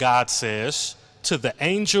God says, "To the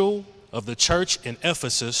angel of the church in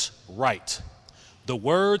Ephesus write, the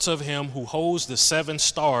words of him who holds the 7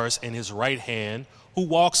 stars in his right hand, who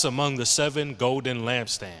walks among the 7 golden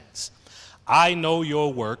lampstands. I know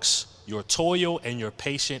your works, your toil and your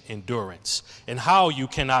patient endurance, and how you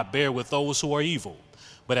cannot bear with those who are evil,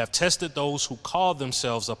 but have tested those who call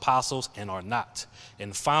themselves apostles and are not,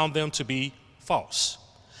 and found them to be false.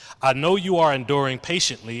 I know you are enduring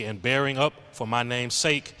patiently and bearing up for my name's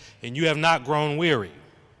sake, and you have not grown weary.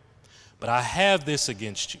 But I have this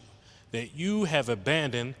against you, that you have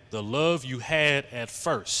abandoned the love you had at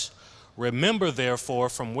first. Remember, therefore,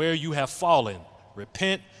 from where you have fallen,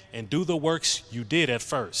 repent and do the works you did at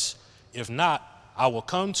first. If not, I will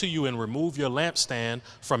come to you and remove your lampstand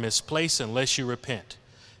from its place unless you repent.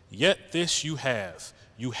 Yet this you have,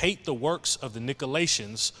 you hate the works of the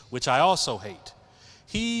Nicolaitans, which I also hate.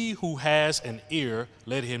 He who has an ear,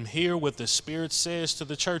 let him hear what the Spirit says to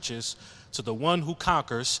the churches. To the one who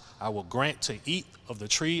conquers, I will grant to eat of the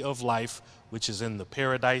tree of life, which is in the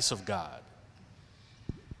paradise of God."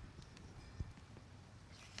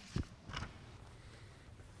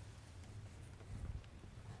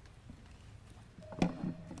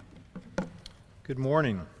 Good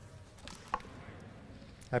morning.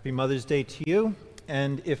 Happy Mother's Day to you.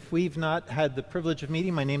 And if we've not had the privilege of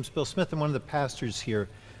meeting, my name's Bill Smith. I'm one of the pastors here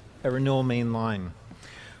at Renewal Main Line.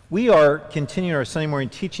 We are continuing our Sunday morning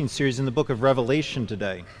teaching series in the book of Revelation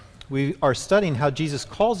today. We are studying how Jesus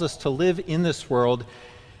calls us to live in this world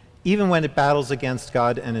even when it battles against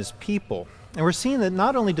God and his people. And we're seeing that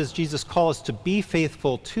not only does Jesus call us to be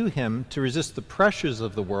faithful to him, to resist the pressures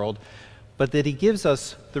of the world, but that he gives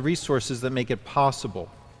us the resources that make it possible.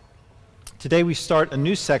 Today we start a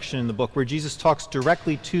new section in the book where Jesus talks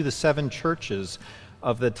directly to the 7 churches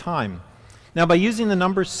of the time. Now, by using the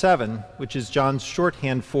number 7, which is John's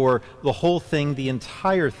shorthand for the whole thing, the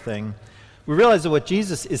entire thing, we realize that what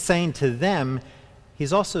Jesus is saying to them,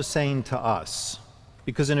 he's also saying to us.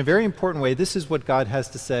 Because in a very important way, this is what God has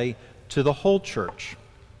to say to the whole church.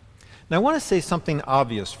 Now, I want to say something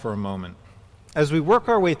obvious for a moment. As we work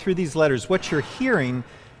our way through these letters, what you're hearing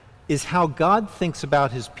is how God thinks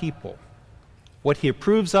about his people. What he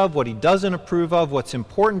approves of, what he doesn't approve of, what's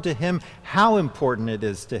important to him, how important it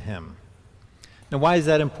is to him. Now, why is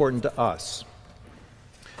that important to us?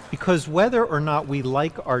 Because whether or not we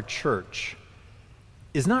like our church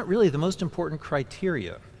is not really the most important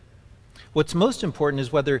criteria. What's most important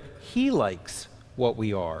is whether he likes what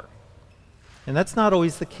we are. And that's not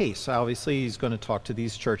always the case. Obviously, he's going to talk to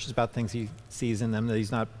these churches about things he sees in them that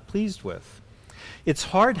he's not pleased with. It's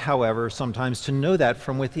hard, however, sometimes to know that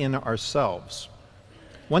from within ourselves.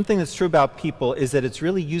 One thing that's true about people is that it's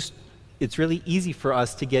really easy for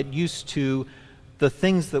us to get used to the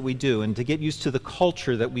things that we do and to get used to the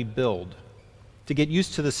culture that we build, to get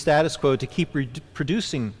used to the status quo, to keep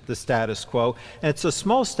reproducing the status quo. And it's a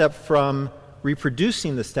small step from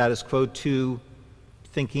reproducing the status quo to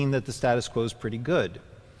thinking that the status quo is pretty good.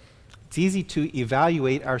 It's easy to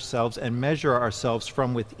evaluate ourselves and measure ourselves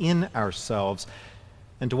from within ourselves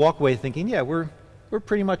and to walk away thinking, yeah, we're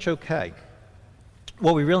pretty much okay.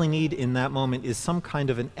 What we really need in that moment is some kind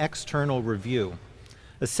of an external review,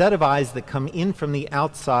 a set of eyes that come in from the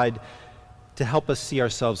outside to help us see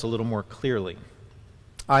ourselves a little more clearly.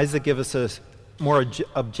 Eyes that give us a more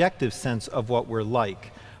objective sense of what we're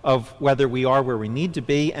like, of whether we are where we need to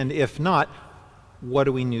be, and if not, what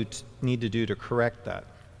do we need to do to correct that?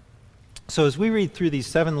 So as we read through these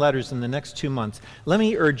 7 letters in the next 2 months, let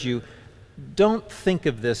me urge you, don't think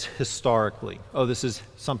of this historically. Oh, this is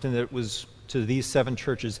something that was to these 7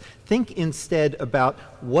 churches. Think instead about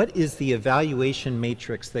what is the evaluation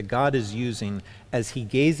matrix that God is using as he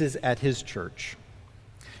gazes at his church.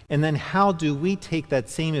 And then how do we take that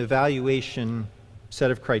same evaluation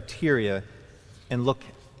set of criteria and look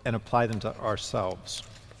and apply them to ourselves?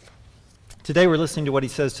 Today we're listening to what he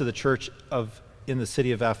says to the church in the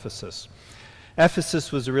city of Ephesus.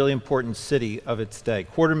 Ephesus was a really important city of its day.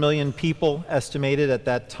 250,000 people estimated at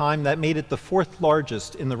that time. That made it the 4th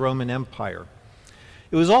largest in the Roman Empire.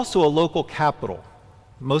 It was also a local capital,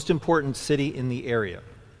 the most important city in the area.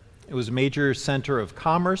 It was a major center of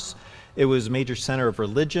commerce. It was a major center of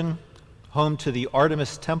religion, home to the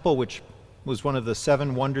Artemis Temple, which was one of the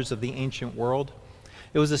 7 wonders of the ancient world.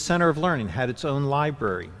 It was a center of learning, had its own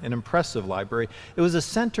library, an impressive library. It was a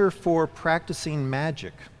center for practicing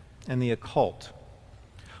magic and the occult,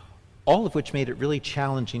 all of which made it really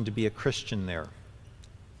challenging to be a Christian there.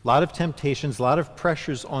 A lot of temptations, a lot of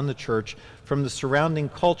pressures on the church from the surrounding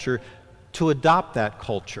culture to adopt that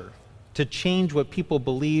culture, to change what people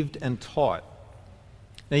believed and taught.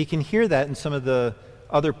 Now you can hear that in some of the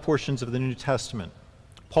other portions of the New Testament.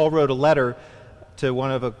 Paul wrote a letter to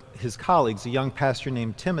one of his colleagues, a young pastor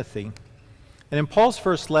named Timothy. And in Paul's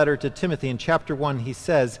first letter to Timothy, in chapter 1, he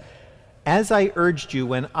says, "As I urged you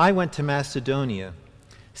when I went to Macedonia,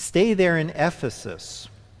 stay there in Ephesus,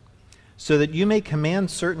 so that you may command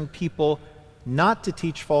certain people not to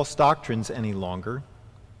teach false doctrines any longer,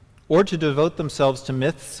 or to devote themselves to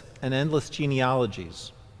myths and endless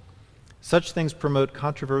genealogies. Such things promote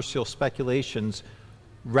controversial speculations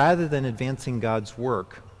rather than advancing God's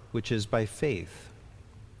work, which is by faith."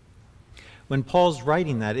 When Paul's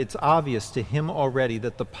writing that, it's obvious to him already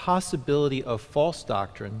that the possibility of false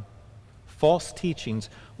doctrine, false teachings,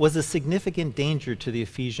 was a significant danger to the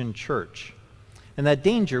Ephesian church. And that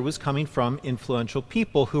danger was coming from influential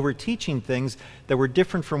people who were teaching things that were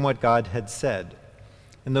different from what God had said.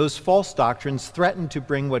 And those false doctrines threatened to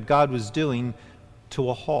bring what God was doing to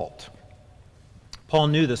a halt. Paul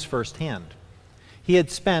knew this firsthand. He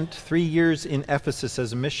had spent 3 years in Ephesus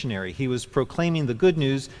as a missionary. He was proclaiming the good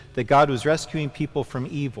news that God was rescuing people from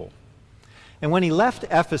evil. And when he left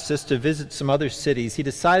Ephesus to visit some other cities, he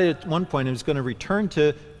decided at one point he was going to return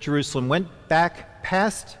to Jerusalem, went back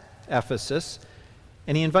past Ephesus,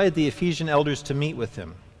 and he invited the Ephesian elders to meet with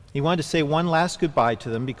him. He wanted to say one last goodbye to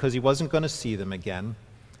them because he wasn't going to see them again.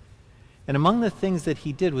 And among the things that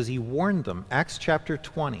he did was he warned them. Acts chapter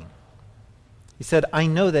 20. He said, "I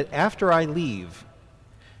know that after I leave,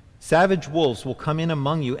 savage wolves will come in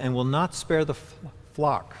among you and will not spare the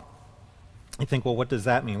flock." You think, well, what does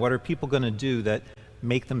that mean? What are people going to do that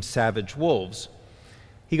make them savage wolves?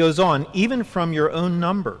 He goes on, "Even from your own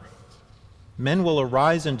number, men will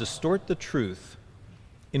arise and distort the truth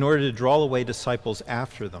in order to draw away disciples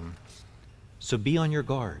after them. So be on your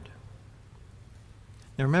guard."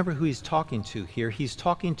 Now remember who he's talking to here. He's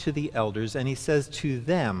talking to the elders, and he says to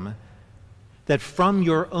them that from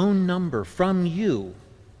your own number, from you,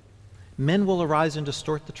 men will arise and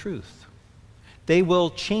distort the truth. They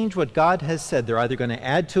will change what God has said. They're either going to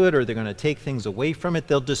add to it or they're going to take things away from it.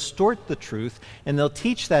 They'll distort the truth, and they'll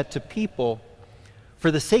teach that to people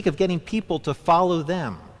for the sake of getting people to follow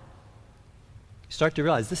them. You start to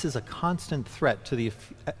realize this is a constant threat to the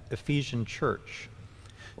Ephesian church,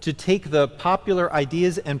 to take the popular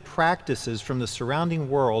ideas and practices from the surrounding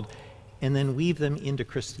world and then weave them into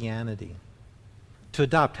Christianity, to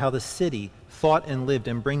adopt how the city thought and lived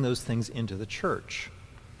and bring those things into the church.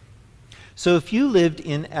 So if you lived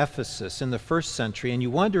in Ephesus in the first century and you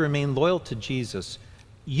wanted to remain loyal to Jesus,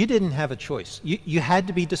 you didn't have a choice. You had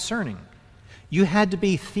to be discerning. You had to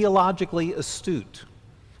be theologically astute.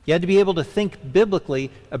 You had to be able to think biblically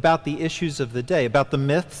about the issues of the day, about the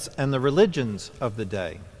myths and the religions of the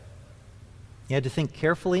day. You had to think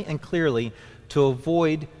carefully and clearly to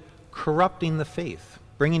avoid corrupting the faith,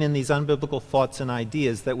 bringing in these unbiblical thoughts and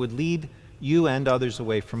ideas that would lead you and others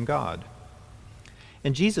away from God.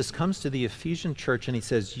 And Jesus comes to the Ephesian church and he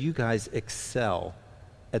says, you guys excel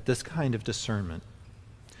at this kind of discernment.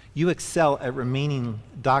 You excel at remaining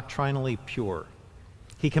doctrinally pure.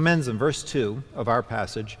 He commends them, verse 2 of our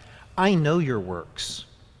passage, "I know your works,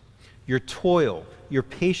 your toil, your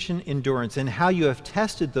patient endurance, and how you have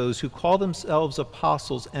tested those who call themselves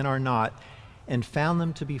apostles and are not, and found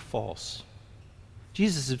them to be false."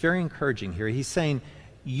 Jesus is very encouraging here. He's saying,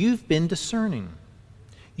 you've been discerning.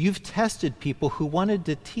 You've tested people who wanted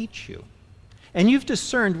to teach you, and you've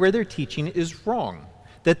discerned where their teaching is wrong,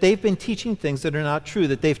 that they've been teaching things that are not true,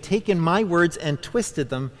 that they've taken my words and twisted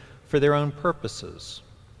them for their own purposes.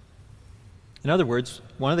 In other words,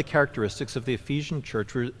 one of the characteristics of the Ephesian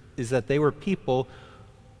church is that they were people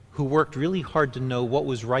who worked really hard to know what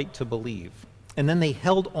was right to believe, and then they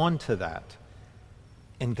held on to that,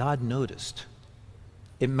 and God noticed.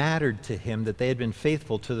 It mattered to him that they had been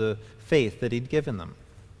faithful to the faith that he'd given them.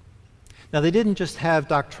 Now, they didn't just have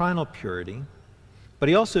doctrinal purity, but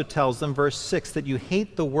he also tells them, verse 6, that you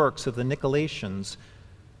hate the works of the Nicolaitans,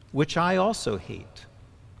 which I also hate.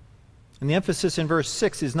 And the emphasis in verse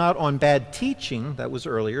 6 is not on bad teaching, that was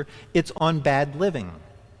earlier, it's on bad living.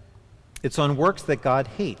 It's on works that God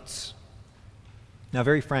hates. Now,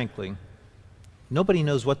 very frankly, nobody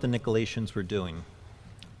knows what the Nicolaitans were doing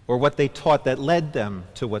or what they taught that led them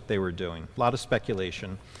to what they were doing. A lot of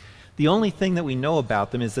speculation. The only thing that we know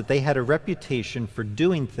about them is that they had a reputation for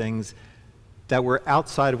doing things that were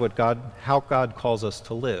outside of how God calls us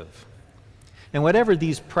to live. And whatever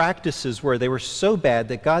these practices were, they were so bad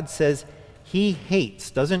that God says he hates,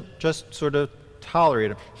 doesn't just sort of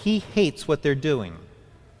tolerate them. He hates what they're doing.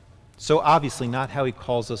 So obviously not how he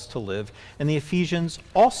calls us to live. And the Ephesians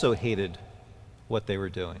also hated what they were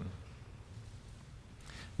doing.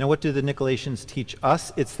 Now, what do the Nicolaitans teach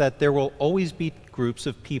us? It's that there will always be groups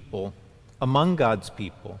of people among God's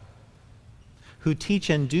people who teach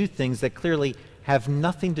and do things that clearly have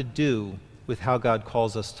nothing to do with how God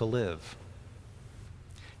calls us to live.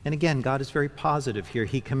 And again, God is very positive here.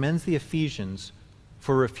 He commends the Ephesians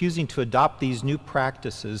for refusing to adopt these new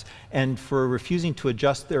practices and for refusing to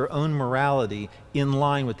adjust their own morality in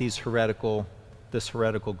line with this heretical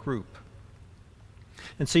group.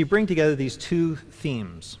 And so you bring together these two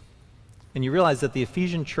themes, and you realize that the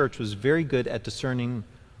Ephesian church was very good at discerning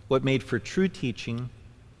what made for true teaching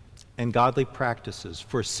and godly practices,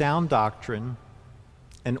 for sound doctrine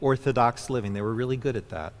and orthodox living. They were really good at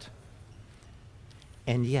that.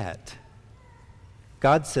 And yet,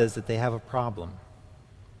 God says that they have a problem.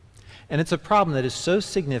 And it's a problem that is so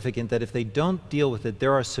significant that if they don't deal with it,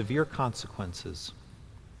 there are severe consequences.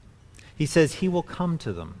 He says he will come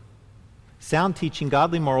to them. Sound teaching,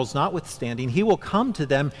 godly morals notwithstanding, he will come to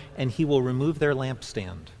them and he will remove their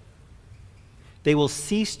lampstand. They will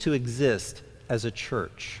cease to exist as a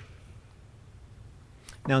church.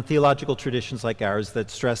 Now, in theological traditions like ours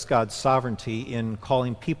that stress God's sovereignty in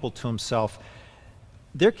calling people to himself,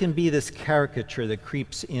 there can be this caricature that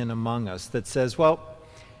creeps in among us that says, well,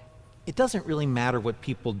 it doesn't really matter what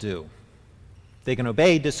people do. They can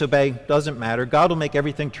obey, disobey, doesn't matter. God will make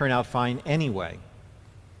everything turn out fine anyway.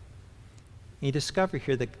 And you discover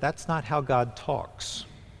here that that's not how God talks.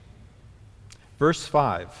 Verse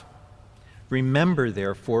 5, remember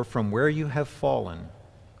therefore from where you have fallen,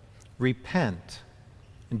 repent,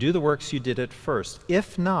 and do the works you did at first.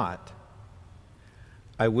 If not,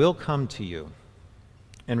 I will come to you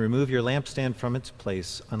and remove your lampstand from its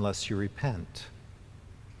place unless you repent.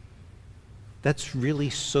 That's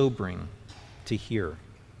really sobering to hear.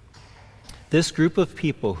 This group of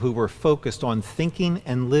people who were focused on thinking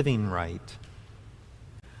and living right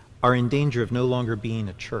are in danger of no longer being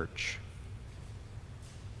a church.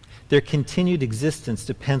 Their continued existence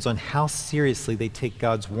depends on how seriously they take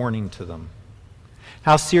God's warning to them,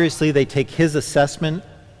 how seriously they take his assessment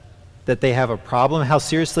that they have a problem, how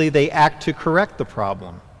seriously they act to correct the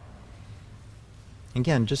problem.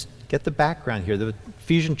 Again, just get the background here. The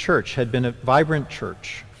Ephesian church had been a vibrant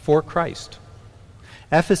church for Christ.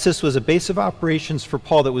 Ephesus was a base of operations for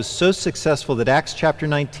Paul that was so successful that Acts chapter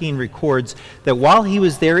 19 records that while he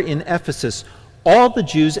was there in Ephesus, all the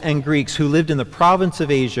Jews and Greeks who lived in the province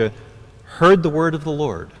of Asia heard the word of the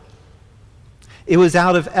Lord. It was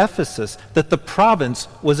out of Ephesus that the province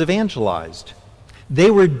was evangelized. They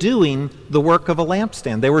were doing the work of a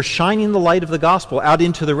lampstand. They were shining the light of the gospel out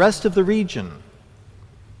into the rest of the region.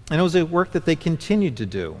 And it was a work that they continued to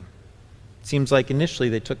do. It seems like initially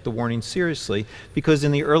they took the warning seriously because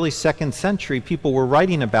in the early 2nd century, people were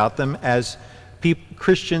writing about them as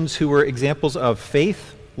Christians who were examples of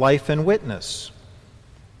faith, life, and witness.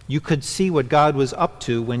 You could see what God was up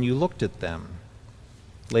to when you looked at them.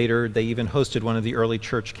 Later, they even hosted one of the early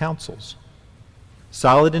church councils.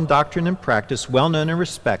 Solid in doctrine and practice, well known and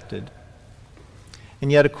respected.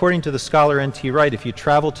 And yet, according to the scholar N.T. Wright, if you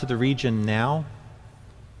travel to the region now,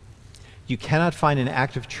 you cannot find an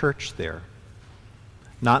active church there,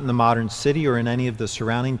 not in the modern city or in any of the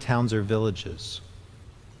surrounding towns or villages.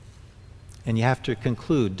 And you have to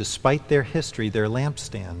conclude, despite their history, their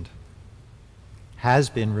lampstand has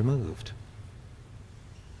been removed.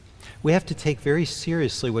 We have to take very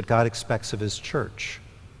seriously what God expects of his church,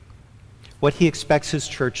 what he expects his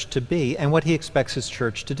church to be, and what he expects his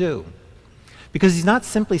church to do. Because he's not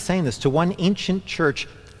simply saying this to one ancient church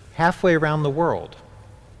halfway around the world.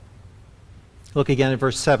 Look again at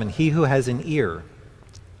verse 7. He who has an ear,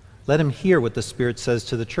 let him hear what the Spirit says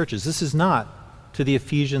to the churches. This is not to the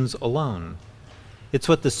Ephesians alone. It's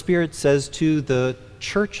what the Spirit says to the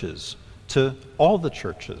churches, to all the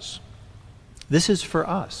churches. This is for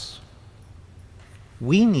us.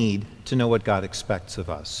 We need to know what God expects of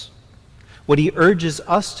us, what he urges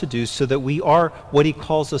us to do so that we are what he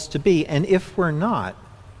calls us to be. And if we're not,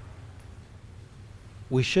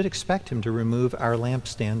 we should expect him to remove our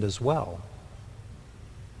lampstand as well.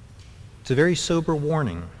 It's a very sober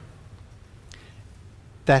warning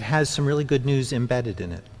that has some really good news embedded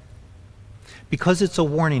in it. Because it's a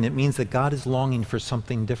warning, it means that God is longing for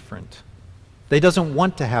something different. That he doesn't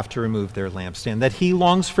want to have to remove their lampstand, that he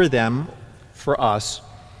longs for them, for us,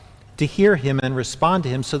 to hear him and respond to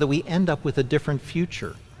him so that we end up with a different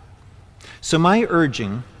future. So my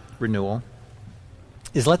urging, Renewal,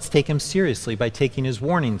 is let's take him seriously by taking his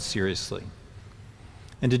warnings seriously.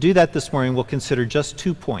 And to do that this morning, we'll consider just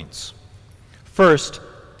 2 points. First,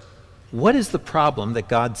 what is the problem that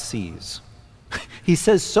God sees? He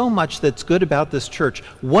says so much that's good about this church.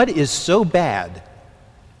 What is so bad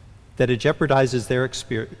that it jeopardizes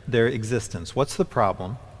their existence? What's the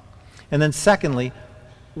problem? And then secondly,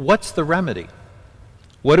 what's the remedy?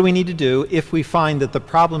 What do we need to do if we find that the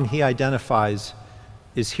problem he identifies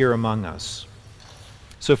is here among us?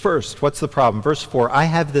 So first, what's the problem? Verse 4, I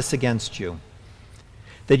have this against you,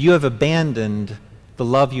 that you have abandoned the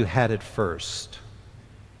love you had at first.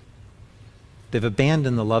 They've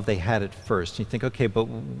abandoned the love they had at first. You think, okay, but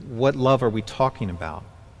what love are we talking about?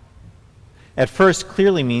 At first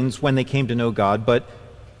clearly means when they came to know God, but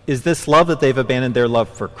is this love that they've abandoned their love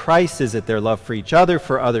for Christ? Is it their love for each other,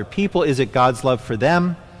 for other people? Is it God's love for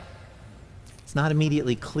them? It's not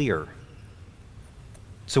immediately clear.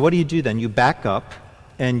 So what do you do then? You back up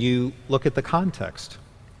and you look at the context.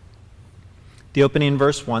 The opening in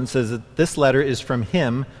verse 1 says that this letter is from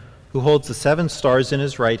him who holds the 7 stars in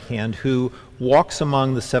his right hand, who walks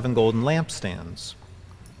among the 7 golden lampstands.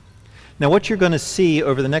 Now what you're going to see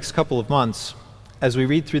over the next couple of months as we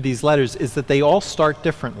read through these letters is that they all start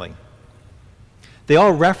differently. They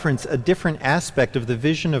all reference a different aspect of the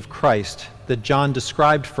vision of Christ that John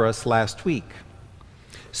described for us last week.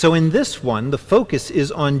 So in this one, the focus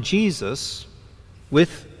is on Jesus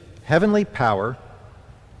with heavenly power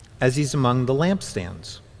as he's among the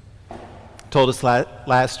lampstands. Told us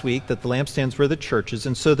last week that the lampstands were the churches,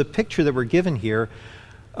 and so the picture that we're given here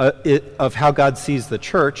of how God sees the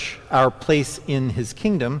church, our place in his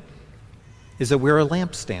kingdom, is that we're a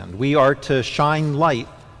lampstand. We are to shine light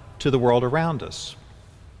to the world around us.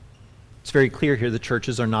 It's very clear here the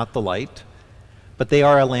churches are not the light, but they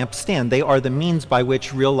are a lampstand. They are the means by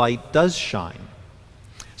which real light does shine.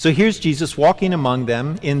 So here's Jesus walking among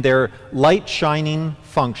them in their light-shining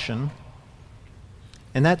function,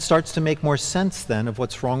 and that starts to make more sense then of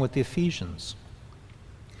what's wrong with the Ephesians.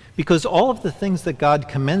 Because all of the things that God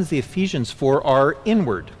commends the Ephesians for are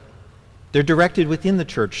inward. They're directed within the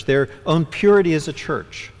church, their own purity as a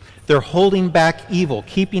church. They're holding back evil,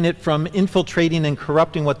 keeping it from infiltrating and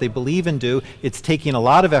corrupting what they believe and do. It's taking a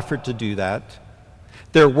lot of effort to do that.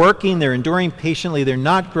 They're working, they're enduring patiently, they're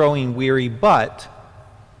not growing weary, but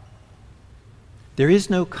there is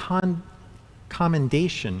no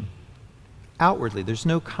commendation outwardly. There's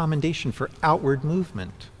no commendation for outward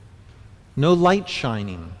movement. No light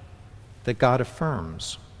shining that God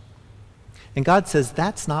affirms. And God says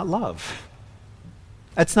that's not love.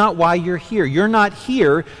 That's not why you're here. You're not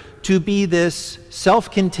here to be this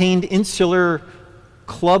self-contained insular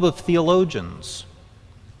club of theologians.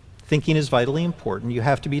 Thinking is vitally important. You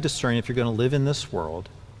have to be discerning if you're going to live in this world.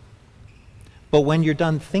 But when you're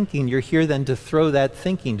done thinking, you're here then to throw that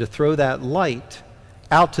thinking, to throw that light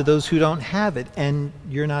out to those who don't have it, and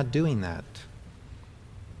you're not doing that.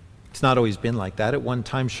 It's not always been like that. At one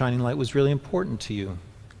time, shining light was really important to you,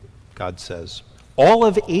 God says. All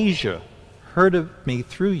of Asia heard of me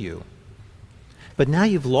through you. But now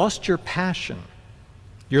you've lost your passion,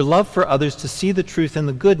 your love for others to see the truth and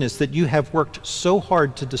the goodness that you have worked so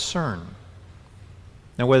hard to discern.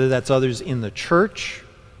 Now, whether that's others in the church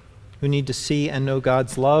who need to see and know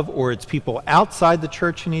God's love, or it's people outside the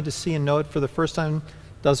church who need to see and know it for the first time,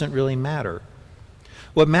 doesn't really matter.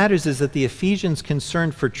 What matters is that the Ephesians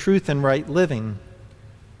concerned for truth and right living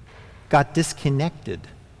got disconnected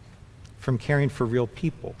from caring for real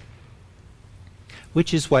people,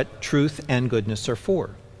 which is what truth and goodness are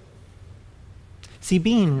for. See,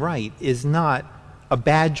 being right is not a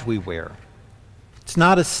badge we wear. It's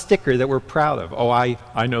not a sticker that we're proud of. Oh,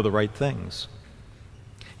 I know the right things.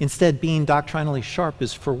 Instead, being doctrinally sharp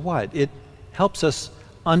is for what? It helps us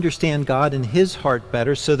understand God and his heart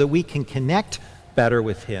better so that we can connect better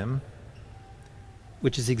with him,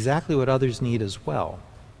 which is exactly what others need as well.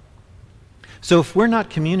 So if we're not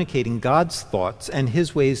communicating God's thoughts and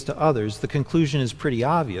his ways to others, the conclusion is pretty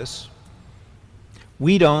obvious.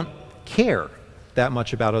 We don't care that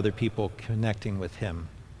much about other people connecting with him.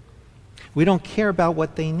 We don't care about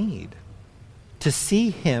what they need to see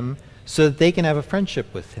him so that they can have a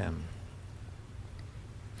friendship with him.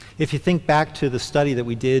 If you think back to the study that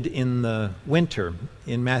we did in the winter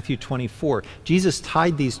in Matthew 24, Jesus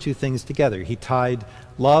tied these two things together. He tied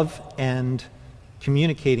love and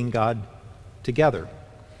communicating God together.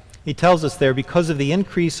 He tells us there, because of the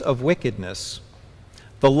increase of wickedness,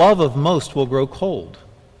 the love of most will grow cold,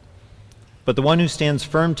 but the one who stands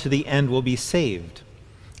firm to the end will be saved.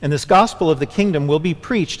 And this gospel of the kingdom will be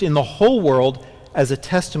preached in the whole world as a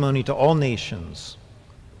testimony to all nations,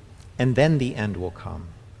 and then the end will come.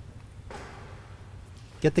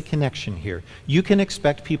 Get the connection here. You can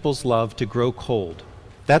expect people's love to grow cold.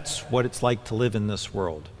 That's what it's like to live in this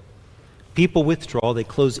world. People withdraw, they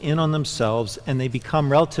close in on themselves, and they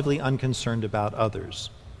become relatively unconcerned about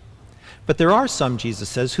others. But there are some, Jesus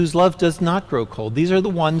says, whose love does not grow cold. These are the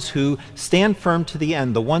ones who stand firm to the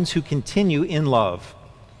end, the ones who continue in love.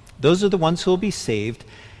 Those are the ones who will be saved.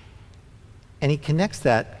 And he connects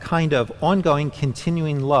that kind of ongoing,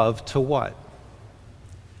 continuing love to what?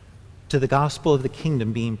 To the gospel of the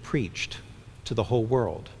kingdom being preached to the whole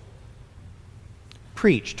world.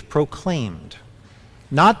 Preached, proclaimed,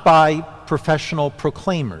 not by professional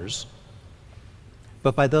proclaimers,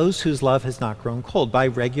 but by those whose love has not grown cold, by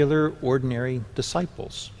regular, ordinary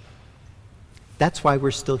disciples. That's why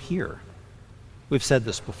we're still here. We've said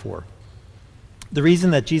this before. The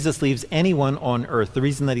reason that Jesus leaves anyone on earth, the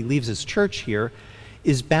reason that he leaves his church here,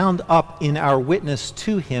 is bound up in our witness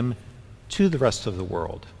to him to the rest of the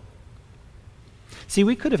world. See,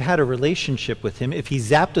 we could have had a relationship with him if he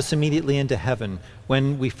zapped us immediately into heaven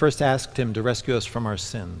when we first asked him to rescue us from our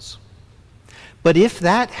sins. But if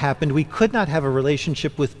that happened, we could not have a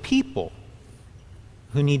relationship with people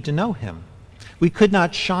who need to know him. We could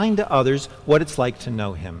not shine to others what it's like to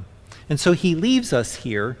know him. And so he leaves us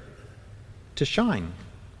here to shine,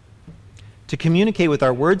 to communicate with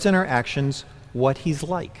our words and our actions what he's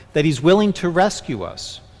like, that he's willing to rescue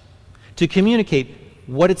us, to communicate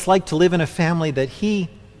what it's like to live in a family that he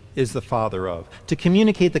is the father of, to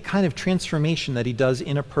communicate the kind of transformation that he does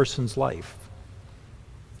in a person's life.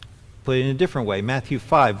 Put it in a different way, Matthew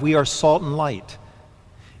 5, we are salt and light.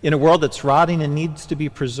 In a world that's rotting and needs to be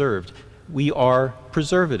preserved, we are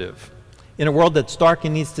preservative. In a world that's dark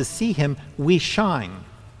and needs to see him, we shine.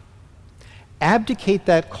 Abdicate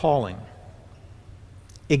that calling.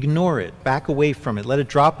 Ignore it, back away from it, let it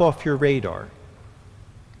drop off your radar.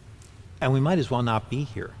 And we might as well not be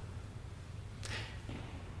here.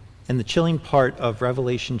 And the chilling part of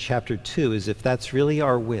Revelation chapter 2 is if that's really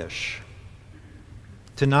our wish,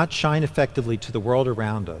 to not shine effectively to the world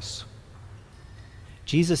around us,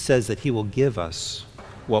 Jesus says that he will give us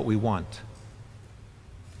what we want.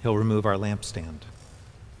 He'll remove our lampstand.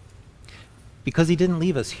 Because he didn't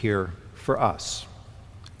leave us here for us.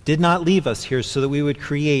 Did not leave us here so that we would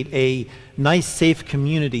create a nice, safe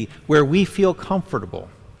community where we feel comfortable.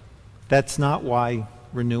 That's not why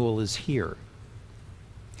renewal is here.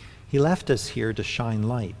 He left us here to shine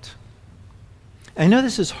light. I know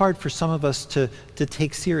this is hard for some of us to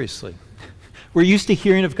take seriously. We're used to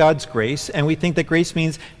hearing of God's grace, and we think that grace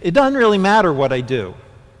means it doesn't really matter what I do.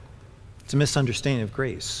 It's a misunderstanding of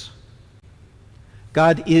grace.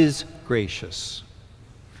 God is gracious,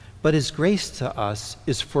 but his grace to us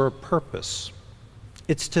is for a purpose.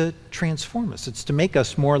 It's to transform us. It's to make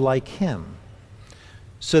us more like him.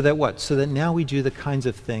 So that what? So that now we do the kinds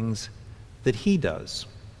of things that he does.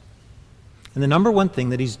 And the number one thing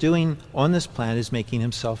that he's doing on this planet is making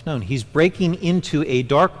himself known. He's breaking into a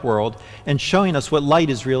dark world and showing us what light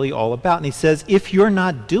is really all about. And he says, if you're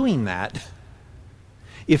not doing that,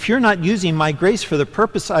 if you're not using my grace for the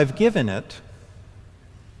purpose I've given it,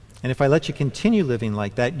 and if I let you continue living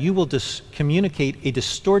like that, you will communicate a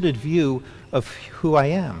distorted view of who I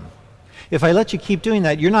am. If I let you keep doing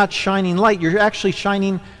that, you're not shining light, you're actually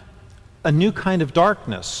shining a new kind of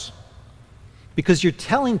darkness. Because you're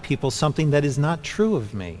telling people something that is not true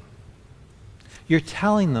of me. You're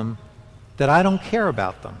telling them that I don't care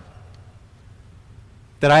about them,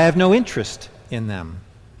 that I have no interest in them,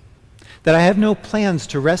 that I have no plans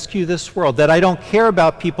to rescue this world, that I don't care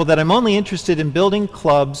about people, that I'm only interested in building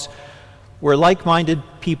clubs where like-minded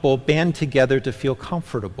people band together to feel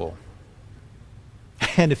comfortable.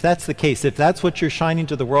 And if that's the case, if that's what you're shining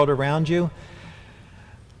to the world around you,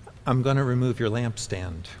 I'm going to remove your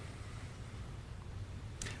lampstand.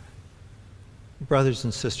 Brothers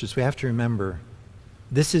and sisters, we have to remember,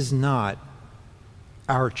 this is not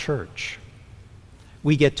our church.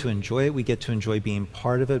 We get to enjoy it, we get to enjoy being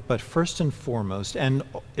part of it, but first and foremost, and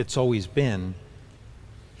it's always been,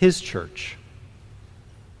 his church.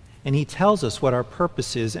 And he tells us what our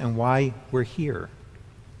purpose is and why we're here.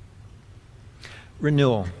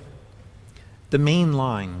 Renewal. The main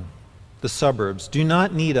line, the suburbs, do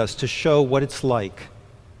not need us to show what it's like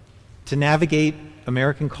to navigate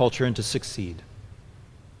American culture and to succeed.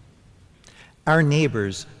 Our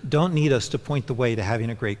neighbors don't need us to point the way to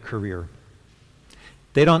having a great career.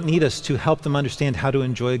 They don't need us to help them understand how to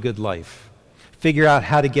enjoy a good life, figure out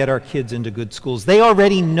how to get our kids into good schools. They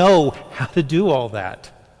already know how to do all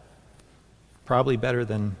that, probably better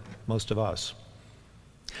than most of us.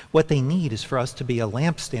 What they need is for us to be a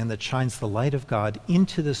lampstand that shines the light of God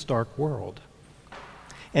into this dark world.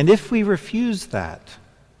 And if we refuse that,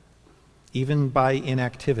 even by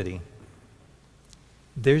inactivity,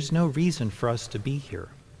 there's no reason for us to be here.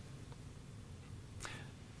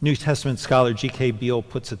 New Testament scholar G.K. Beale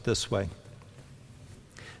puts it this way: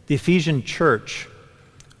 the Ephesian church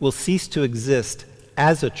will cease to exist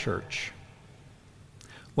as a church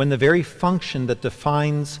when the very function that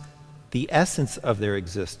defines the essence of their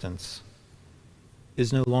existence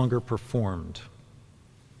is no longer performed.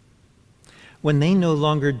 When they no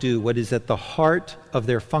longer do what is at the heart of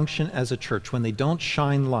their function as a church, when they don't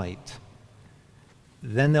shine light,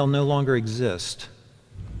 then they'll no longer exist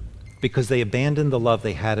because they abandoned the love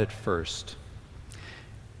they had at first.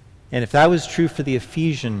 And if that was true for the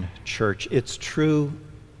Ephesian church, it's true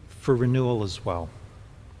for Renewal as well.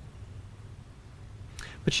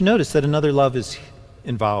 But you notice that another love is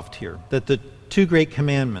involved here, that the two great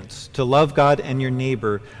commandments, to love God and your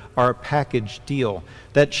neighbor, are a package deal.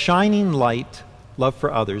 That shining light, love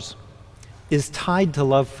for others, is tied to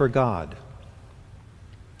love for God.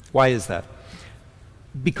 Why is that?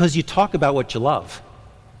 Because you talk about what you love.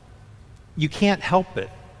 You can't help it.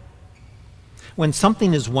 When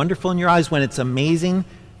something is wonderful in your eyes, when it's amazing,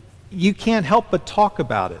 you can't help but talk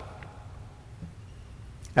about it.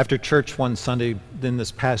 After church one Sunday in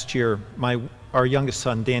this past year, our youngest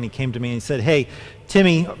son, Danny, came to me and he said, "Hey,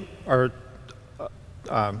 Timmy,"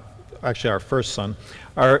 actually our first son,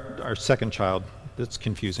 our second child, that's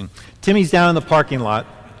confusing. "Timmy's down in the parking lot,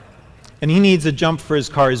 and he needs a jump for his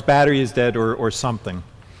car. His battery is dead or something."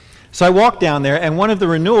 So I walked down there, and one of the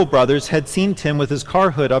Renewal brothers had seen Tim with his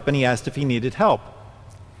car hood up, and he asked if he needed help.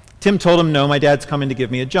 Tim told him, "No, my dad's coming to give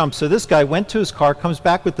me a jump." So this guy went to his car, comes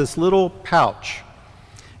back with this little pouch,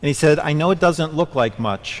 and he said, "I know it doesn't look like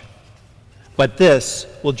much, but this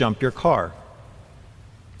will jump your car."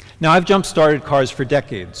 Now, I've jump-started cars for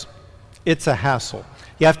decades. It's a hassle.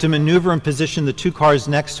 You have to maneuver and position the two cars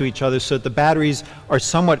next to each other so that the batteries are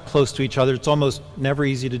somewhat close to each other. It's almost never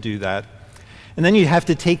easy to do that. And then you have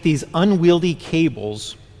to take these unwieldy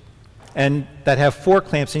cables that have 4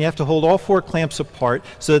 clamps, and you have to hold all 4 clamps apart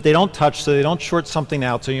so that they don't touch, so they don't short something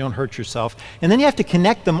out, so you don't hurt yourself. And then you have to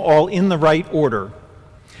connect them all in the right order.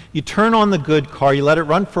 You turn on the good car, you let it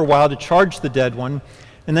run for a while to charge the dead one,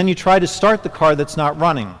 and then you try to start the car that's not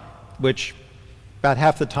running, which about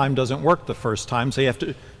half the time doesn't work the first time, so you have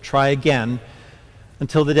to try again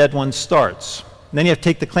until the dead one starts. And then you have to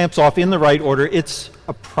take the clamps off in the right order. It's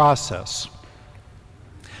a process.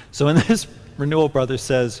 So when this Renewal brother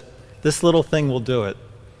says, "This little thing will do it,"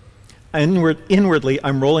 inwardly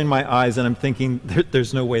I'm rolling my eyes and I'm thinking,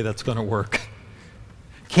 there's no way that's going to work.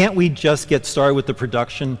 Can't we just get started with the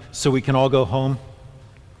production so we can all go home?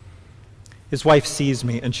 His wife sees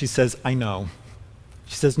me and she says, "I know."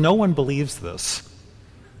 She says, "No one believes this,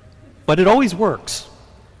 but it always works."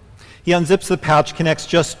 He unzips the pouch, connects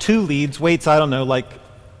just 2 leads, waits, I don't know, like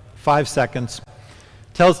 5 seconds,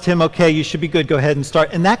 tells Tim, "Okay, you should be good, go ahead and start."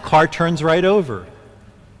 And that car turns right over.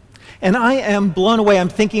 And I am blown away. I'm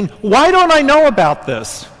thinking, why don't I know about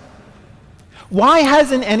this? Why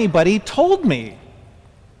hasn't anybody told me?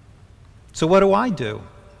 So what do?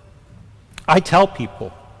 I tell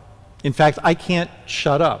people. In fact, I can't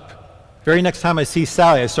shut up. Very next time I see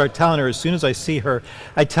Sally, I start telling her. As soon as I see her,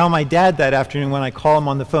 I tell my dad that afternoon when I call him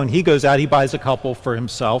on the phone. He goes out, he buys a couple for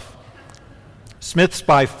himself. Smiths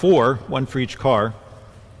buy 4, 1 for each car.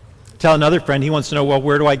 Tell another friend, he wants to know, well,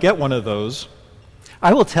 where do I get one of those?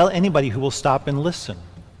 I will tell anybody who will stop and listen.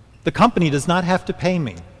 The company does not have to pay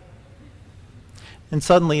me. And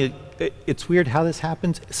suddenly, it's weird how this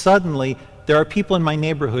happens. Suddenly, there are people in my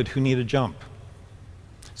neighborhood who need a jump.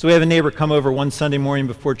 So we have a neighbor come over one Sunday morning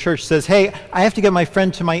before church, says, "Hey, I have to get my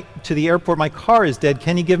friend to the airport. My car is dead.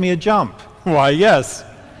 Can you give me a jump?" Why, yes.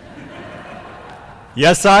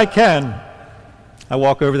 Yes, I can. I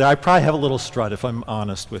walk over there. I probably have a little strut, if I'm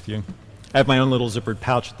honest with you. I have my own little zippered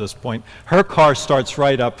pouch at this point. Her car starts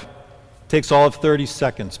right up. Takes all of 30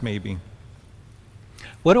 seconds, maybe.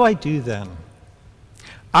 What do I do then?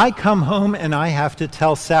 I come home and I have to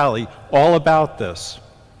tell Sally all about this.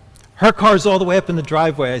 Her car's all the way up in the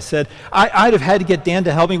driveway. I said, I'd have had to get Dan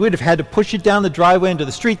to help me. We'd have had to push it down the driveway into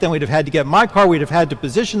the street. Then we'd have had to get my car. We'd have had to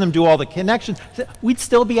position them, do all the connections. We'd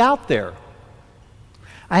still be out there.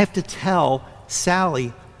 I have to tell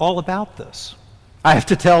Sally all about this. I have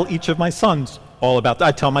to tell each of my sons all about that.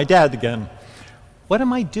 I tell my dad again. What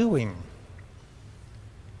am I doing?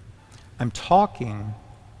 I'm talking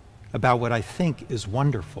about what I think is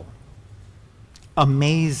wonderful,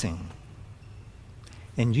 amazing.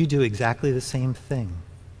 And you do exactly the same thing.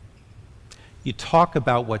 You talk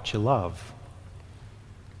about what you love.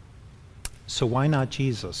 So why not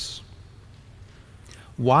Jesus?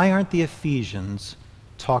 Why aren't the Ephesians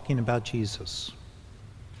talking about Jesus?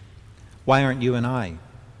 Why aren't you and I,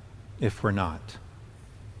 if we're not?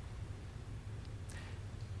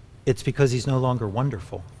 It's because he's no longer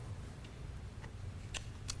wonderful.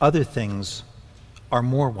 Other things are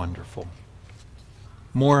more wonderful,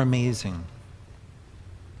 more amazing.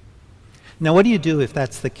 Now, what do you do if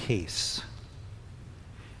that's the case?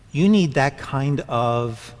 You need that kind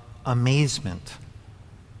of amazement,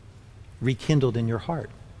 rekindled in your heart.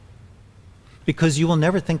 Because you will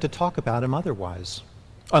never think to talk about him otherwise.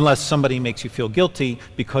 Unless somebody makes you feel guilty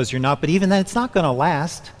because you're not, but even then it's not going to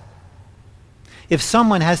last. If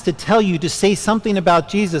someone has to tell you to say something about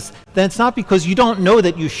Jesus, then it's not because you don't know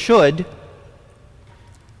that you should.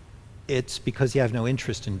 It's because you have no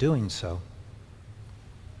interest in doing so.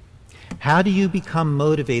 How do you become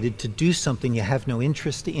motivated to do something you have no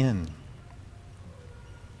interest in?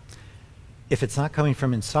 If it's not coming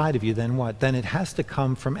from inside of you, then what? Then it has to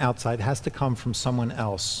come from outside. It has to come from someone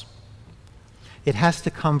else. It has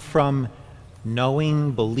to come from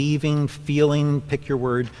knowing, believing, feeling, pick your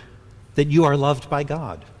word, that you are loved by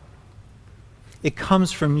God. It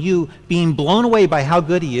comes from you being blown away by how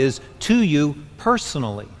good he is to you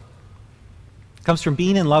personally. It comes from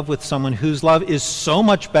being in love with someone whose love is so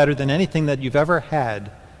much better than anything that you've ever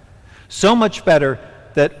had. So much better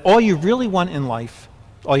that all you really want in life,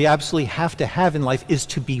 all you absolutely have to have in life, is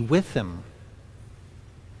to be with him.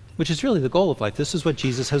 Which is really the goal of life. This is what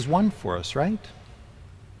Jesus has won for us, right?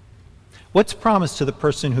 What's promised to the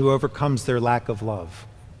person who overcomes their lack of love,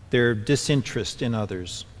 their disinterest in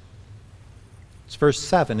others? It's verse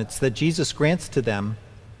 7. It's that Jesus grants to them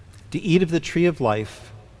to eat of the tree of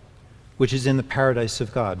life, which is in the paradise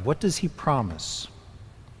of God. What does he promise?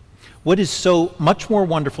 What is so much more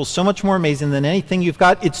wonderful, so much more amazing than anything you've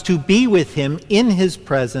got? It's to be with him in his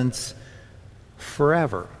presence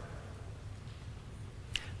forever.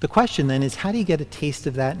 The question then is, how do you get a taste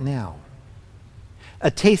of that now? A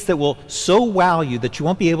taste that will so wow you that you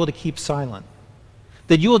won't be able to keep silent.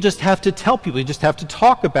 That you will just have to tell people, you just have to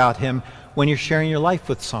talk about him when you're sharing your life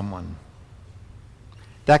with someone.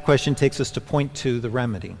 That question takes us to point to the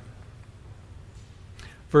remedy.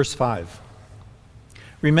 Verse 5.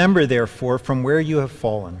 Remember, therefore, from where you have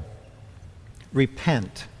fallen.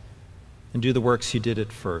 Repent and do the works you did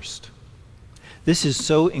at first. This is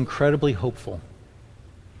so incredibly hopeful.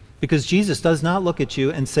 Because Jesus does not look at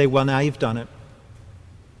you and say, well, now you've done it.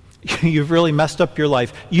 You've really messed up your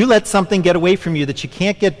life. You let something get away from you that you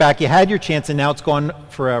can't get back. You had your chance and now it's gone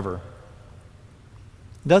forever.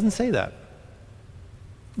 It doesn't say that.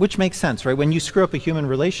 Which makes sense, right? When you screw up a human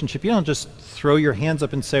relationship, you don't just throw your hands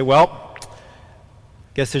up and say, well,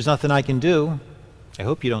 guess there's nothing I can do. I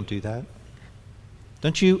hope you don't do that.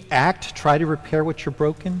 Don't you act, try to repair what you're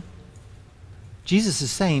broken? Jesus is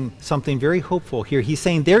saying something very hopeful here. He's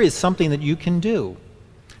saying there is something that you can do.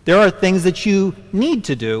 There are things that you need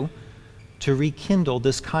to do to rekindle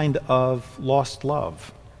this kind of lost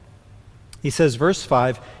love. He says, verse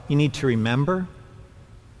 5, you need to remember,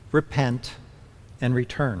 repent, and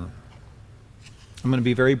return. I'm going to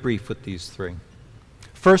be very brief with these three.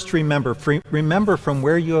 First, remember from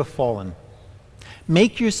where you have fallen.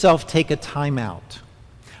 Make yourself take a time out.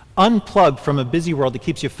 Unplug from a busy world that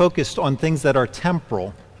keeps you focused on things that are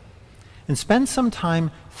temporal, and spend some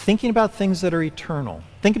time thinking about things that are eternal.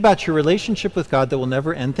 Think about your relationship with God that will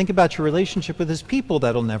never end. Think about your relationship with his people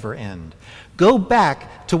that will never end. Go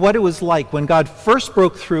back to what it was like when God first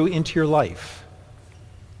broke through into your life.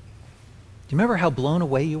 Do you remember how blown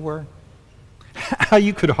away you were? How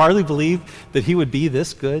you could hardly believe that he would be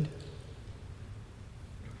this good?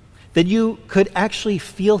 That you could actually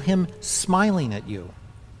feel him smiling at you,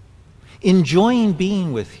 enjoying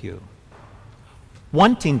being with you,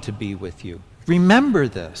 wanting to be with you. Remember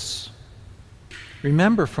this.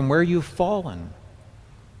 Remember from where you've fallen.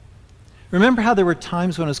 Remember how there were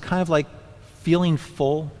times when it was kind of like feeling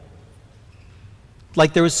full?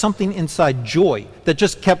 Like there was something inside, joy, that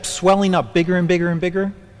just kept swelling up bigger and bigger and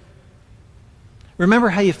bigger? Remember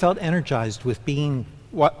how you felt energized with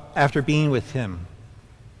after being with him?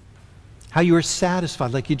 How you were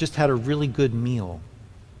satisfied, like you just had a really good meal.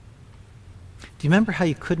 Do you remember how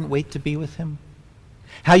you couldn't wait to be with him?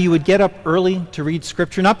 How you would get up early to read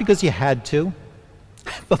scripture, not because you had to,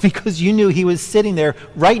 but because you knew he was sitting there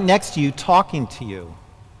right next to you talking to you.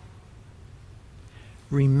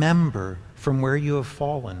 Remember from where you have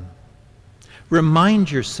fallen.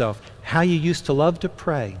 Remind yourself how you used to love to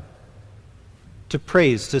pray, to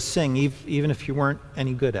praise, to sing, even if you weren't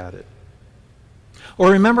any good at it.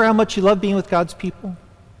 Or remember how much you loved being with God's people?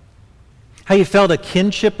 How you felt a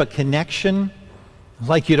kinship, a connection,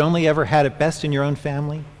 like you'd only ever had at best in your own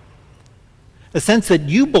family? A sense that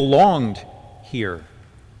you belonged here,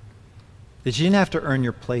 that you didn't have to earn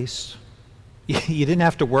your place, you didn't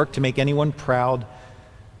have to work to make anyone proud,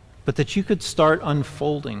 but that you could start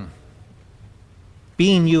unfolding,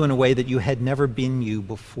 being you in a way that you had never been you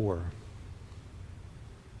before.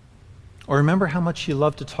 Or remember how much you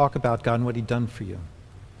loved to talk about God and what he'd done for you.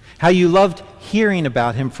 How you loved hearing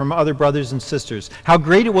about him from other brothers and sisters. How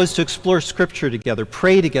great it was to explore scripture together,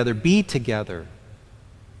 pray together, be together.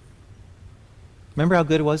 Remember how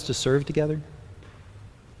good it was to serve together?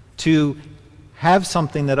 To have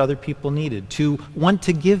something that other people needed, to want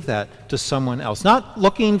to give that to someone else. Not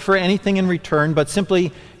looking for anything in return, but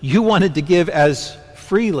simply you wanted to give as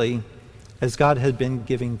freely as God had been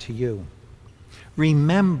giving to you.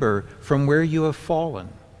 Remember from where you have fallen.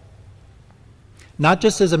 Not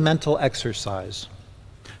just as a mental exercise.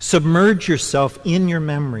 Submerge yourself in your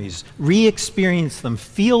memories. Re-experience them.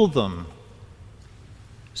 Feel them.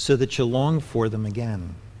 So that you long for them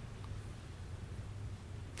again.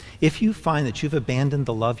 If you find that you've abandoned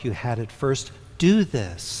the love you had at first, do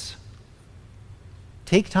this.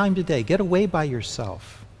 Take time today. Get away by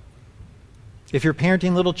yourself. If you're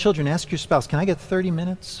parenting little children, ask your spouse, can I get 30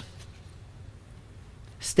 minutes?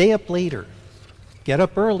 Stay up later. Get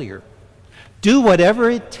up earlier. Do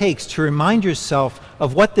whatever it takes to remind yourself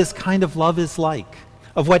of what this kind of love is like,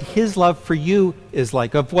 of what his love for you is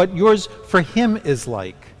like, of what yours for him is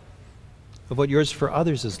like, of what yours for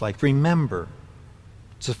others is like. Remember.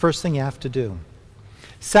 It's the first thing you have to do.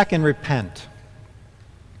 Second, repent.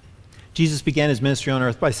 Jesus began his ministry on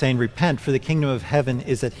earth by saying, repent, for the kingdom of heaven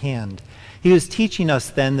is at hand. He was teaching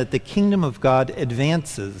us then that the kingdom of God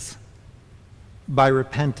advances by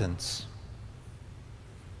repentance.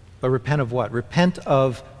 But repent of what? Repent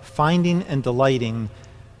of finding and delighting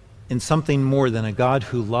in something more than a God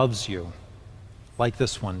who loves you, like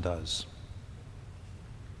this one does.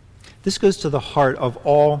 This goes to the heart of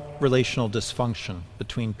all relational dysfunction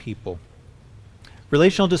between people.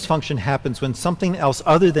 Relational dysfunction happens when something else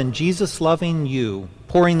other than Jesus loving you,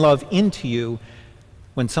 pouring love into you,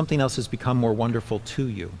 when something else has become more wonderful to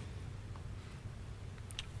you.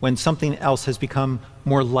 When something else has become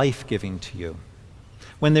more life-giving to you.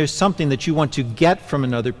 When there's something that you want to get from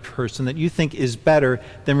another person that you think is better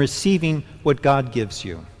than receiving what God gives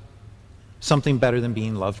you. Something better than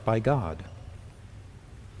being loved by God.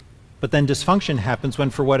 But then dysfunction happens when,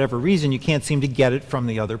 for whatever reason, you can't seem to get it from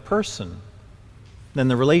the other person. Then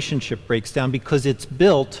the relationship breaks down because it's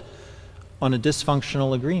built on a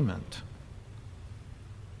dysfunctional agreement.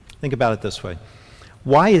 Think about it this way.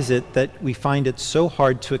 Why is it that we find it so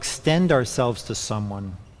hard to extend ourselves to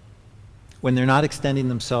someone when they're not extending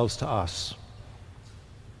themselves to us?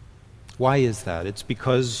 Why is that? It's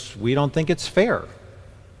because we don't think it's fair.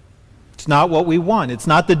 It's not what we want. It's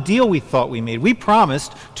not the deal we thought we made. We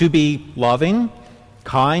promised to be loving,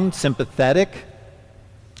 kind, sympathetic,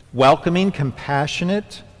 welcoming,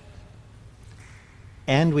 compassionate,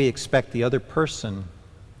 and we expect the other person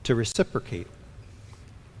to reciprocate.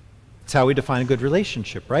 It's how we define a good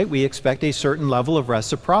relationship, right? We expect a certain level of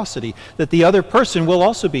reciprocity, that the other person will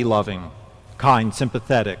also be loving, kind,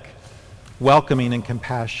 sympathetic, welcoming, and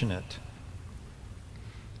compassionate.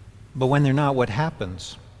 But when they're not, what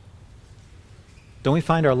happens? Don't we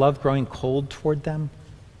find our love growing cold toward them?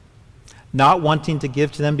 Not wanting to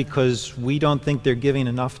give to them because we don't think they're giving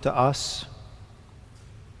enough to us?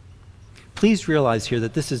 Please realize here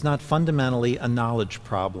that this is not fundamentally a knowledge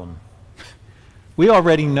problem. We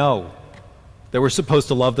already know that we're supposed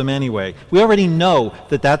to love them anyway. We already know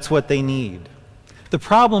that that's what they need. The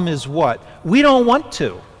problem is what? We don't want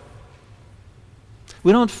to.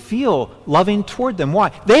 We don't feel loving toward them.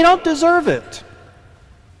 Why? They don't deserve it.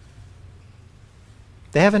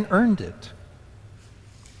 They haven't earned it.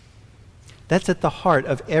 That's at the heart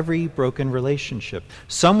of every broken relationship.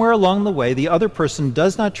 Somewhere along the way, the other person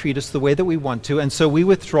does not treat us the way that we want to, and so we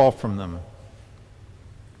withdraw from them.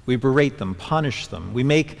 We berate them, punish them. We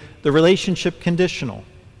make the relationship conditional.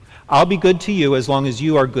 I'll be good to you as long as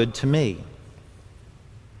you are good to me.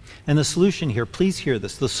 And the solution here, please hear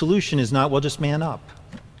this, the solution is not, well, just man up.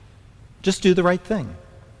 Just do the right thing.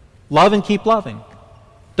 Love and keep loving.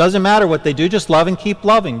 Doesn't matter what they do, just love and keep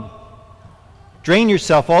loving. Drain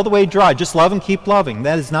yourself all the way dry, just love and keep loving.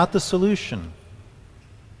 That is not the solution.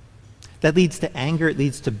 That leads to anger, it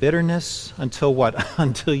leads to bitterness, until what?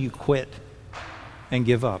 Until you quit and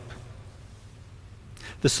give up.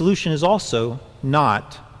 The solution is also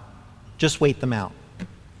not just wait them out.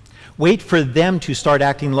 Wait for them to start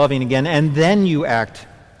acting loving again, and then you act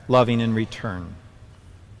loving in return.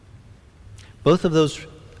 Both of those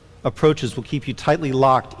approaches will keep you tightly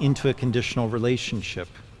locked into a conditional relationship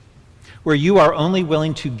where you are only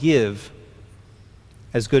willing to give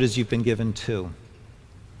as good as you've been given to.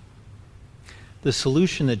 The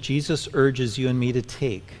solution that Jesus urges you and me to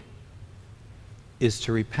take is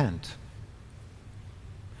to repent,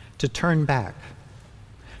 to turn back,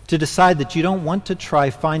 to decide that you don't want to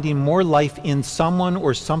try finding more life in someone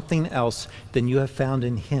or something else than you have found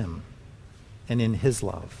in Him and in His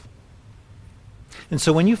love. And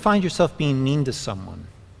so when you find yourself being mean to someone,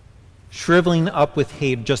 shriveling up with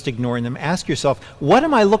hate, just ignoring them. Ask yourself, what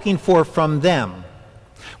am I looking for from them?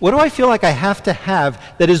 What do I feel like I have to have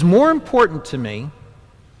that is more important to me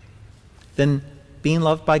than being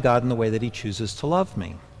loved by God in the way that he chooses to love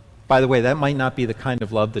me? By the way, that might not be the kind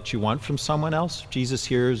of love that you want from someone else. Jesus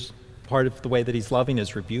here is part of the way that he's loving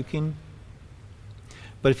is rebuking.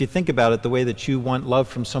 But if you think about it, the way that you want love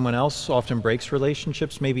from someone else often breaks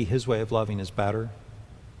relationships. Maybe his way of loving is better.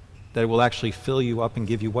 That it will actually fill you up and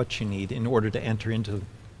give you what you need in order to enter into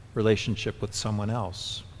relationship with someone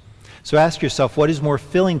else. So ask yourself, what is more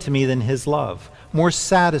filling to me than his love? More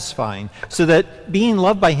satisfying, so that being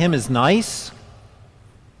loved by him is nice,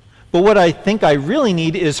 but what I think I really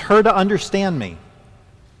need is her to understand me,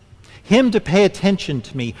 him to pay attention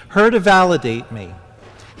to me, her to validate me,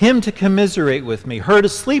 him to commiserate with me, her to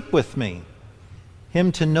sleep with me,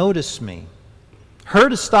 him to notice me, her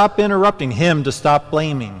to stop interrupting, him to stop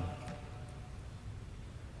blaming.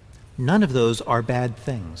 None of those are bad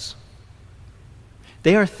things.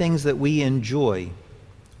 They are things that we enjoy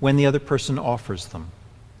when the other person offers them.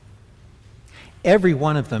 Every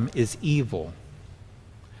one of them is evil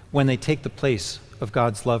when they take the place of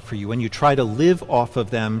God's love for you, when you try to live off of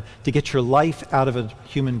them to get your life out of a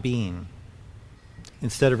human being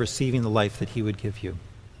instead of receiving the life that he would give you.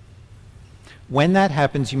 When that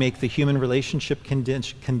happens, you make the human relationship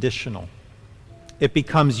conditional. It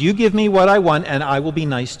becomes, you give me what I want and I will be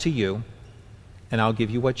nice to you and I'll give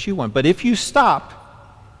you what you want. But if you stop,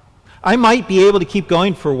 I might be able to keep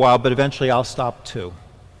going for a while, but eventually I'll stop too.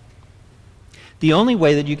 The only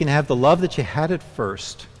way that you can have the love that you had at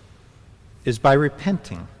first is by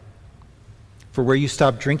repenting for where you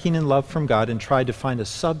stopped drinking in love from God and tried to find a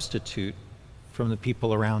substitute from the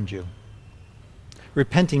people around you.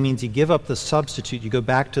 Repenting means you give up the substitute, you go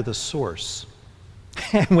back to the source.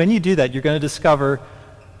 And when you do that, you're going to discover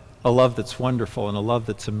a love that's wonderful and a love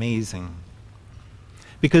that's amazing.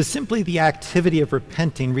 Because simply the activity of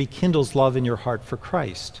repenting rekindles love in your heart for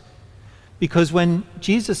Christ. Because when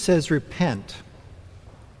Jesus says repent,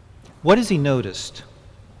 what has he noticed?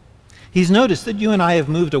 He's noticed that you and I have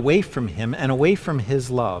moved away from him and away from his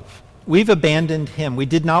love. We've abandoned him. We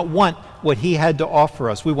did not want what he had to offer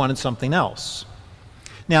us. We wanted something else.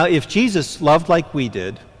 Now, if Jesus loved like we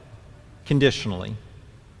did, conditionally,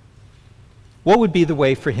 what would be the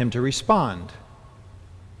way for him to respond?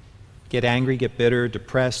 Get angry, get bitter,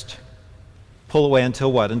 depressed, pull away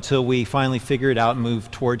until what? Until we finally figure it out and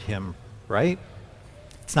move toward him, right?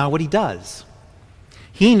 It's not what he does.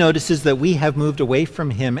 He notices that we have moved away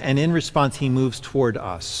from him, and in response, he moves toward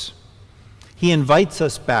us. He invites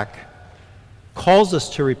us back, calls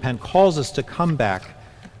us to repent, calls us to come back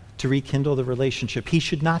to rekindle the relationship. He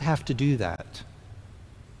should not have to do that.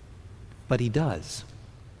 But he does.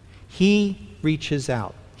 He reaches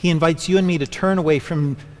out. He invites you and me to turn away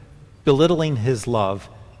from belittling his love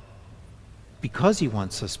because he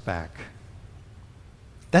wants us back.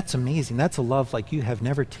 That's amazing. That's a love like you have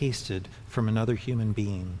never tasted from another human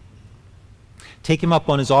being. Take him up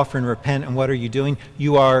on his offer and repent, and what are you doing?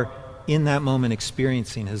 You are, in that moment,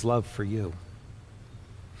 experiencing his love for you.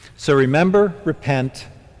 So remember, repent,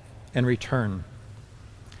 and return.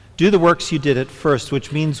 Do the works you did at first,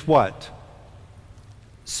 which means what?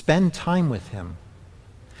 Spend time with him.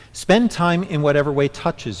 Spend time in whatever way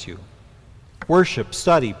touches you. Worship,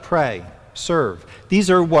 study, pray, serve. These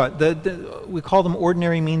are what? We call them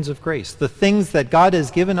ordinary means of grace. The things that God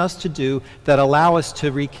has given us to do that allow us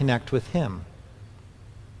to reconnect with him.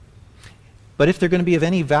 But if they're going to be of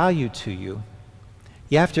any value to you,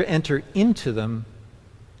 you have to enter into them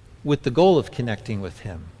with the goal of connecting with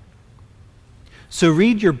him. So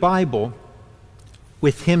read your Bible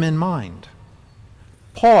with him in mind.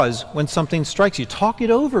 Pause when something strikes you. Talk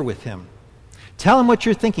it over with him. Tell him what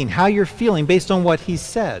you're thinking, how you're feeling based on what he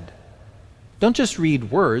said. Don't just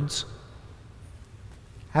read words.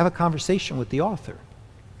 Have a conversation with the author.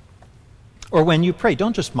 Or when you pray,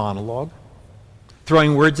 don't just monologue,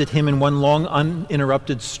 throwing words at him in one long,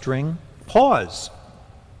 uninterrupted string. Pause.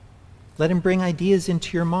 Let him bring ideas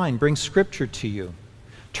into your mind, bring scripture to you.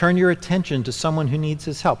 Turn your attention to someone who needs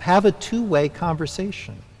his help. Have a two-way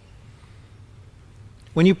conversation.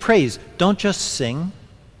 When you praise, don't just sing.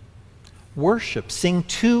 Worship. Sing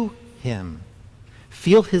to him.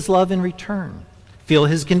 Feel his love in return. Feel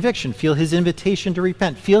his conviction. Feel his invitation to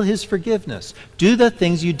repent. Feel his forgiveness. Do the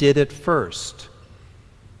things you did at first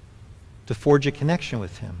to forge a connection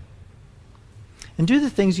with him. And do the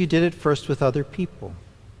things you did at first with other people.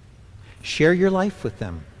 Share your life with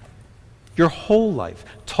them. Your whole life.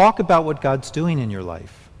 Talk about what God's doing in your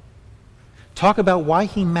life. Talk about why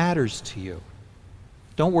he matters to you.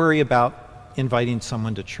 Don't worry about inviting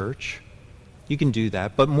someone to church. You can do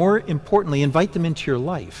that. But more importantly, invite them into your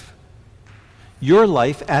life. Your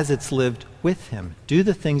life as it's lived with him. Do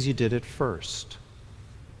the things you did at first.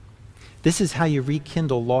 This is how you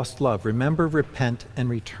rekindle lost love. Remember, repent, and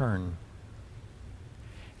return.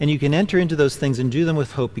 And you can enter into those things and do them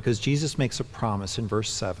with hope because Jesus makes a promise in verse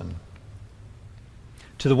 7.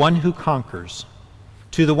 To the one who conquers,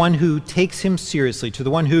 to the one who takes him seriously, to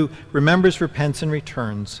the one who remembers, repents, and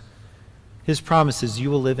returns, his promise is you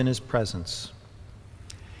will live in his presence.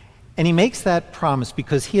 And he makes that promise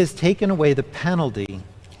because he has taken away the penalty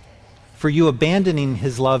for you abandoning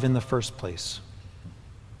his love in the first place.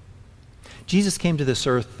 Jesus came to this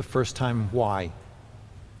earth the first time. Why?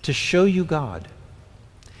 To show you God.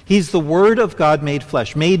 He's the Word of God made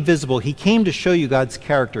flesh, made visible. He came to show you God's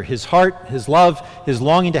character, his heart, his love, his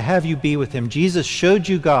longing to have you be with him. Jesus showed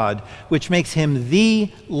you God, which makes him the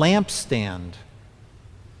lampstand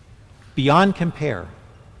beyond compare.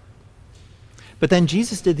 But then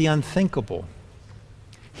Jesus did the unthinkable.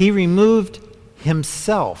 He removed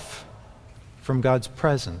himself from God's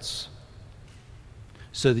presence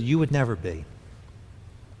so that you would never be,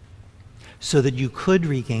 so that you could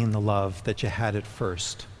regain the love that you had at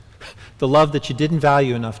first, the love that you didn't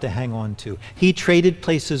value enough to hang on to. He traded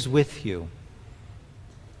places with you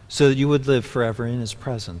so that you would live forever in his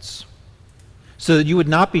presence, so that you would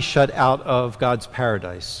not be shut out of God's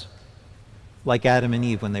paradise like Adam and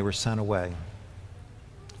Eve when they were sent away.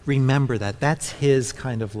 Remember that. That's his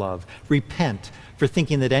kind of love. Repent for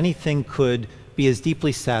thinking that anything could be as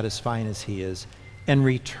deeply satisfying as he is, and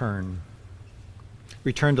return.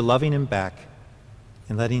 Return to loving him back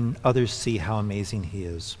and letting others see how amazing he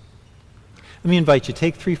is. Let me invite you,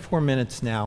 take 3-4 minutes now.